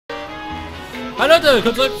Hallo Leute,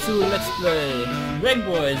 willkommen zurück zu Let's Play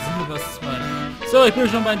Dragonballs Xenoverse 2. So, ich bin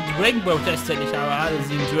schon beim Dragonball Test. Ich habe alle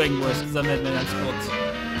 7 Dragonballs gesammelt, mal ganz kurz.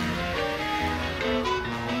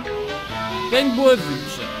 Dragonball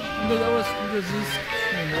Wünsche. Und das auch was du siehst.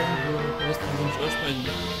 Du wirst den Wunsch aussprechen.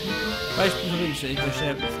 Beispiel für Wünsche. Ich will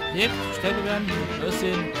schnell Objekt, stärker werden,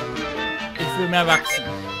 aussehen. Ich will mehr wachsen.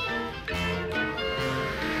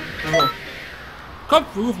 So.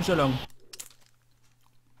 Kopf-Berufenstellung.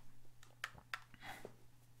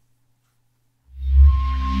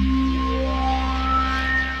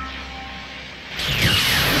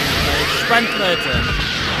 Spannend, Leute.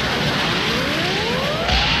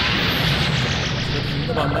 Ich würde mich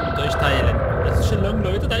aber mit euch teilen. Das ist Shenlong,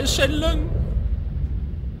 Leute, da ist Shenlong.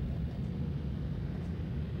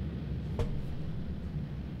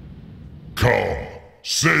 Come,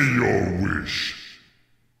 say your wish.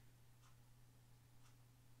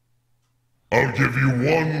 I'll give you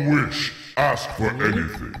one wish. Ask for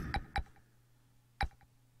anything.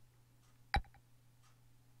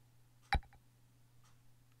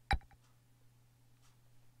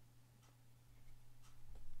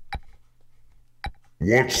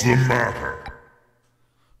 What's the matter?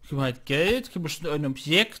 Ich gebe halt Geld, ich gebe bestimmt ein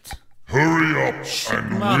Objekt. Hurry up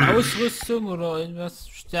and Machen wish. Ausrüstung oder irgendwas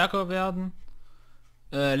stärker werden.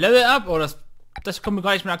 Level up, oh das können wir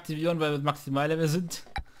gar nicht mehr aktivieren, weil wir Maximallevel sind.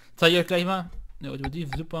 Zeige ich euch gleich mal. Ja, Ultimativ,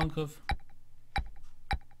 Superangriff.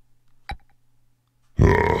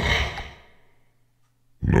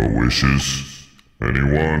 No wishes?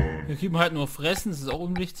 Anyone? Wir kriegen halt nur fressen, das ist auch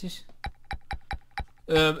unwichtig.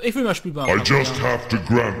 Ich will mal spielbar. I just have to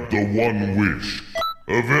grant the one wish.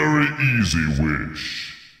 A very easy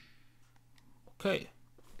wish. Okay.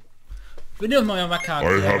 Wir nehmen mal ja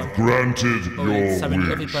Charakter. I have granted Oh, jetzt haben wir nicht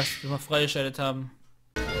your aufgepasst, wish. wie wir freigeschaltet haben.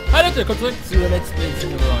 Hallo Leute, kommt zurück zu Let's Play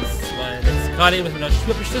Xenoverse 2. Jetzt gerade eben mit der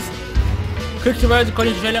Spür beschissen. Glücklicherweise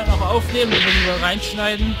konnte ich die Stelle auch noch aufnehmen und dann wieder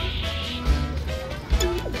reinschneiden.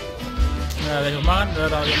 Ja, werde ich auch machen,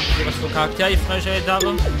 da ich was für Charakter ich freigeschaltet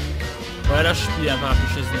habe. Weil das Spiel einfach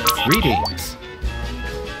beschissen ist. Greetings.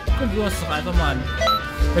 Gucken wir uns doch einfach mal an.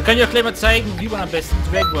 Wir können ja auch gleich mal zeigen, wie man am besten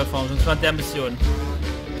Dragonball formt, und zwar in der Mission.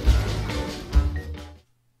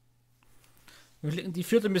 Wir klicken die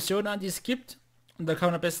 4. Mission an, die es gibt. Und da kann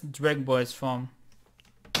man am besten Dragonballs formen.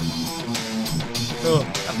 So,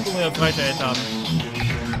 ach, gucken wir, ob wir freigeschaltet haben.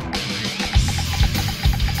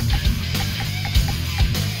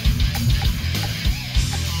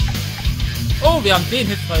 Oh, wir haben den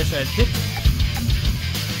Hit freigeschaltet. Hit.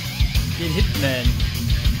 Den Hitman.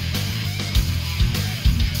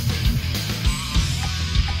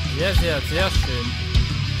 Sehr, sehr, sehr schön.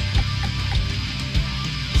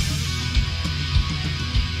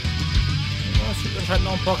 Oh, es gibt anscheinend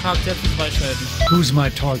noch ein paar Charaktere zu freischalten. Who's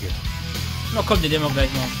my target? Na komm, den nehmen wir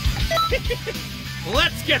gleich mal.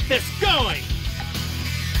 Let's get this going!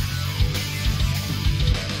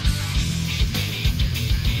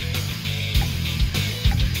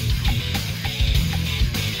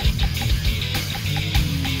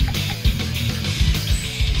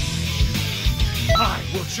 I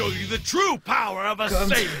will show you the true power of a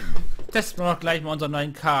Saiyan! Testen wir noch gleich mal unseren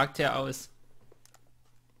neuen Charakter aus.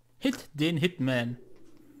 Hit den Hitman.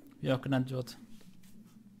 Wie er auch genannt wird.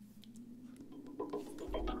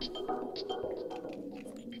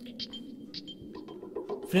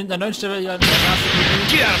 Für den neuen Stelle ja in der ersten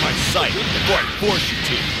Get out of my sight before I force you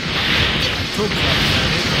to!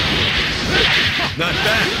 Not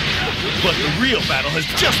bad, but the real battle has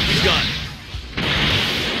just begun!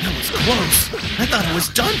 That was close! I thought it was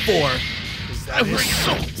done for! I was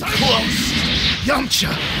so close! Yamcha!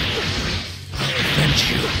 I'll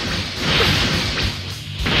avenge you!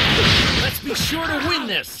 Let's be sure to win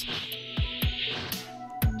this!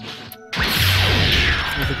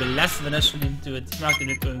 wurde gelassen, wenn er schon ihn tut. Ich mag den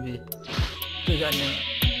nicht irgendwie. Durch eine...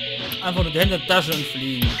 Einfach nur die Hände in die Tasche und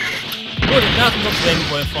fliegen. Oh, den ersten noch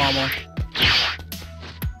Dragonball Farmer.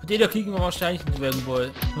 Für den da kriegen wir wahrscheinlich einen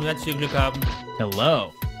Dragonball. Wenn wir ganz viel Glück haben.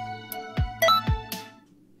 Hello.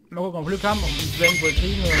 Mal gucken, ob wir Glück haben und einen Dragonball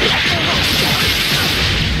kriegen. Oder...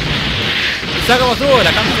 Ich sag aber so,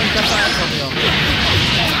 da kann man nicht ganz einfach wieder.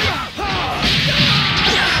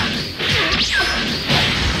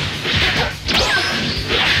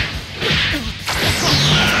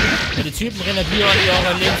 Ja, die Typen regenerieren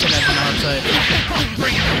ihre Lebensenergie nach der Zeit.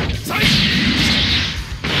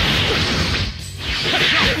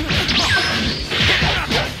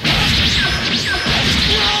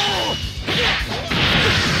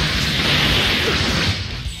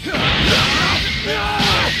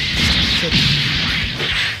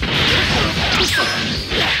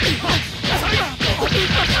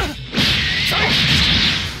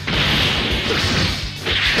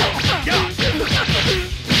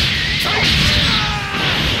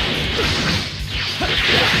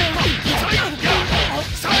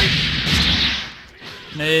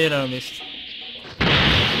 Nee, da nicht.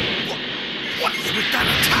 What is with that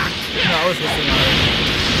attack? Ja, Ausrüstung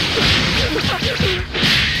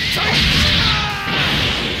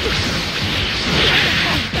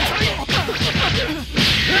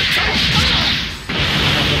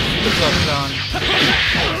Plan.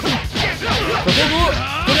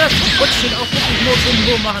 Du das Rutschen auch wirklich nur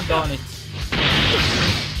irgendwo machen, gar nichts.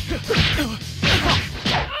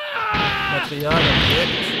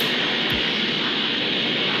 Materialobjekt.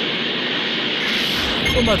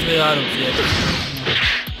 Und Materialobjekt.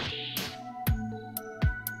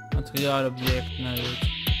 Materialobjekt, na gut.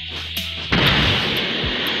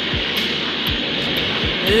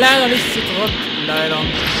 Leider nicht zu drücken, leider.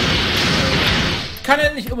 Kann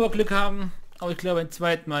er nicht immer Glück haben, aber ich glaube ein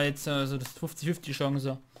zweites Mal jetzt, also das 50-50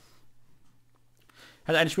 Chance.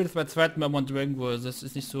 Hat eigentlich spätestens beim zweiten Mal Dragonballs, das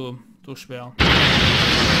ist nicht so schwer.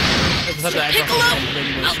 Also das hat er einfach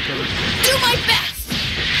Dragonballs zu können. Do my best.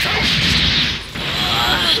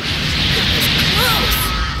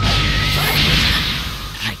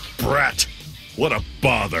 Brat! What a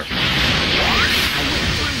bother!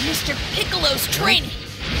 Mr. Piccolo's training.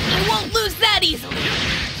 I won't lose that easily.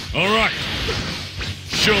 Alright!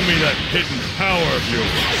 Show me that hidden power of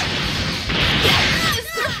yours!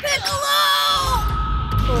 Mr. Piccolo!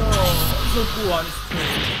 Oh, so gut.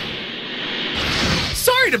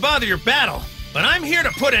 Sorry to bother your battle, but I'm here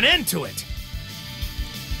to put an end to it.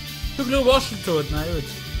 Piccolo war schon tot, na gut.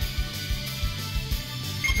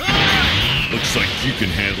 Looks like you can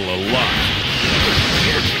handle a lot.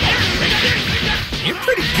 You're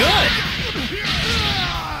pretty good.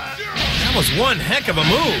 That was one heck of a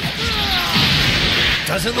move.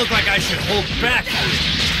 Doesn't look like I should hold back.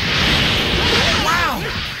 Wow!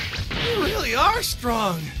 You really are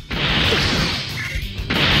strong.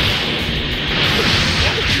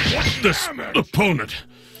 This opponent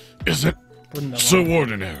isn't so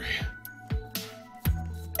ordinary.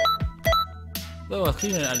 So, was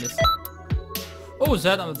kriegen wir denn alles? Oh,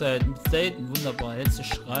 Seiten am Seiten. Seiten, wunderbar. Letzter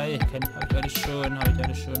Schrei. Hab ich alles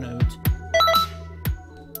schön, erhöht.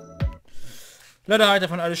 Leute, heute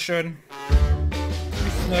davon alles schön.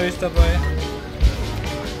 Nichts Neues dabei.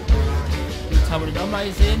 Jetzt haben wir den auch mal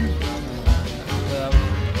gesehen.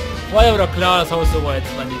 War ja wieder klar, das Haus so weit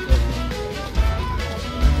dran gegriffen.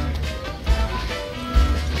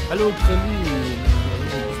 Hallo Krillin.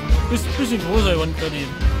 Bisschen größer geworden, Krillin.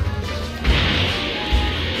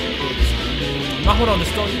 Machen wir doch eine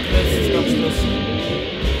Story-Quest am Schluss.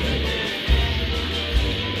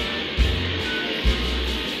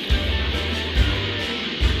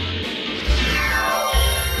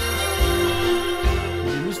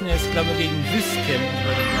 Wir müssen jetzt, glaube ich, gegen Wiss kämpfen,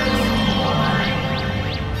 weil ich weiß.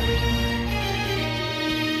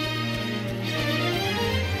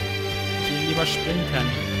 Die lieber springen kann.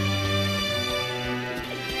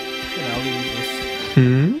 Genau, gegen Wiss.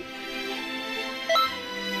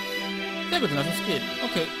 Sehr gut, dann lass uns gehen.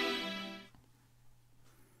 Okay.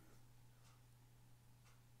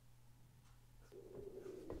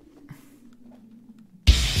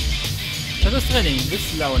 Das ist Training,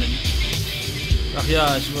 Witzlaunen. Ach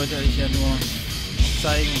ja, ich wollte euch ja nur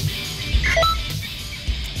zeigen.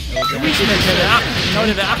 Ja, der Level 8, genau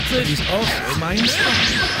der 80. He's also mine. Das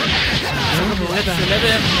letzte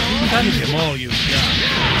Level kriegen kann. Give him all you've got.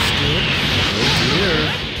 Oh dear.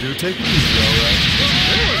 Do take it easy, alright?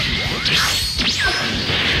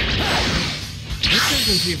 This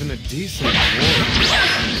isn't even a decent war.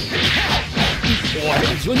 Boah,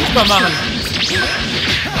 hätte ich so nicht mal machen.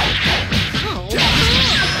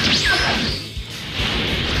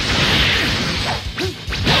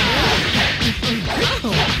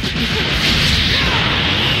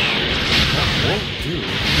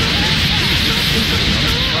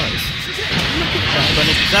 Aber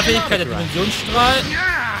nicht die Fähigkeit der Dimensionsstrahl.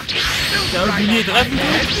 Der irgendwie nie treffen tut.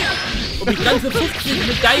 Und die ganze 50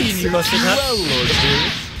 Medaillen gekostet hat. So.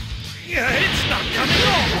 Der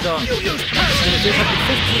hat mit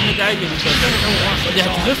 50 Medaillen gekostet. Und der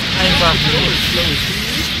trifft einfach nicht.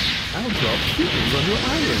 I'll drop cubes on your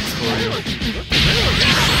islands for you.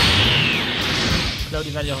 Ich glaube,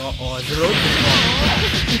 die werden ja auch... Oh, so rot geworden.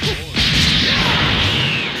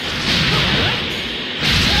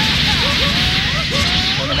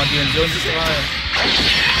 Und nochmal Dimensionsstrahl.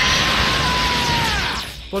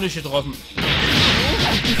 Wurde ich getroffen.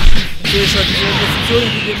 Ich sehe schon, die Investition in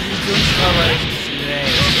die Dimensionsstrahl war echt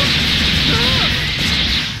schlecht.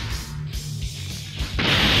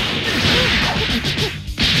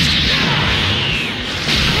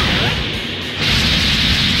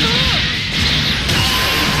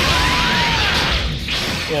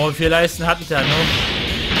 Oh, wie viele Leisten hat der noch?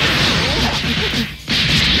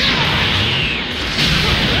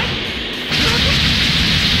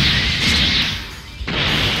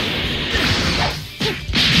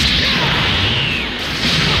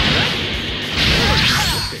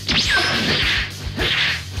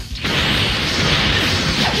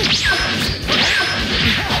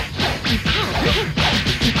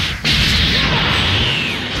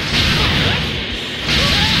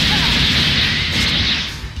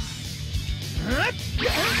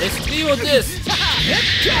 Das Trio ist.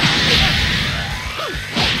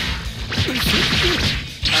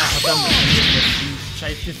 Ah, verdammt.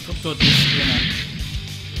 Scheiß, das kommt dort nicht drin.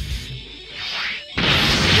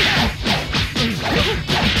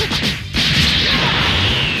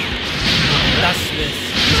 Das ist.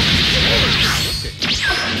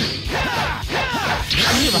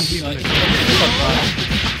 Hier macht die Leute.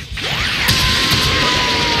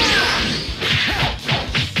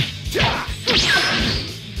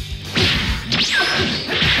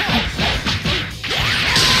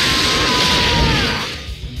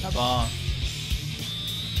 Wunderbar.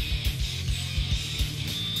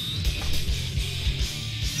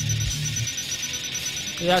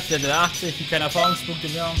 Ja, jetzt Level 80 und keine Erfahrungspunkte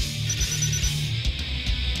mehr.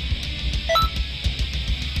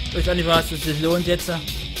 Ich weiß auch nicht, was es sich lohnt jetzt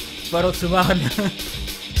weiter zu machen.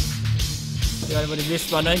 Wir werden den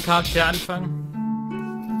nächsten Mal einen neuen Charakter anfangen.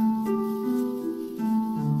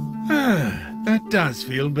 That does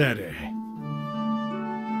feel better.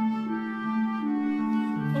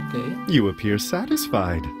 Okay. You appear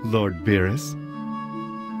satisfied, Lord Beerus.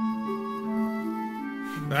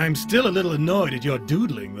 I'm still a little annoyed at your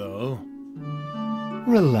doodling, though.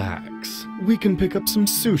 Relax. We can pick up some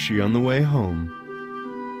sushi on the way home.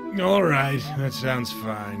 All right, that sounds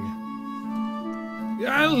fine.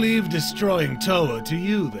 I'll leave destroying Toa to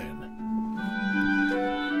you, then.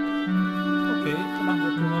 Okay, dann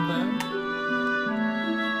machen wir mal.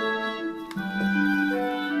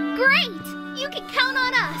 Great! You can count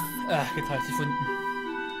on us! Ach, geteilt gefunden.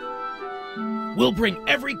 We'll bring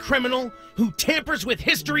every criminal who tampers with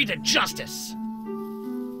history to justice.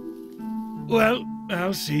 Well,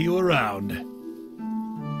 I'll see you around.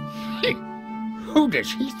 Who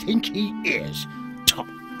does he think he is?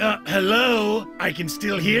 Hello? I can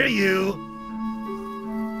still hear you.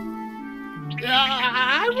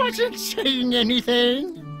 I wasn't saying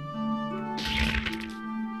anything.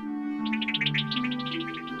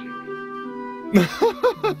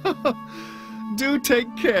 Do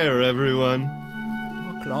take care, everyone.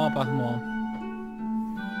 Oh, klar, machen wir.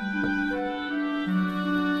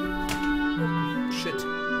 Shit.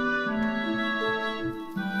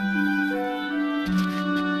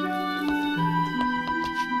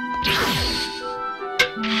 Tschüss,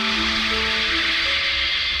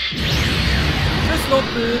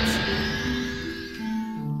 Lobbild.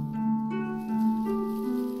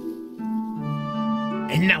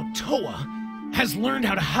 And now Toa has learned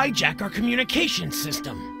how to hijack our communication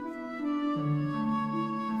system.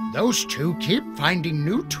 Those two keep finding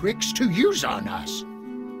new tricks to use on us.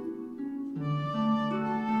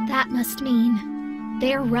 That must mean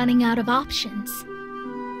they're running out of options.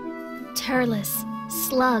 Turles,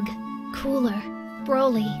 Slug, Cooler,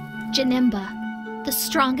 Broly, Janemba. The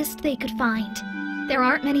strongest they could find. There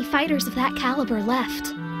aren't many fighters of that caliber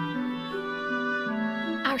left.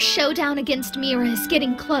 Our showdown against Mira is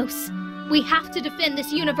getting close. We have to defend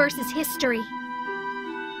this universe's history.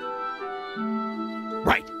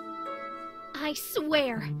 Right. I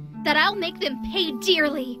swear that I'll make them pay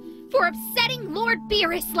dearly for upsetting Lord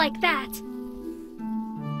Beerus like that.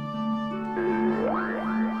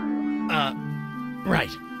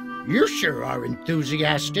 Right. You sure are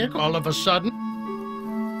enthusiastic all of a sudden.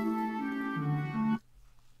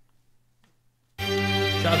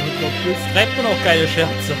 Schade mit Lobbild. Treibt man auch geile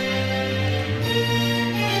Scherze.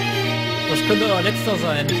 Das könnte euer letzter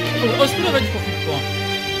sein. Oh, Ausbilder wird nicht verfügbar.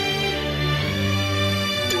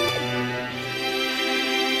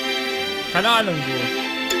 Keine Ahnung wo.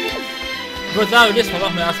 Ich würde sagen, nächstes Mal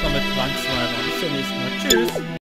machen wir erstmal mit Trunks weiter. Bis zum nächsten Mal. Tschüss.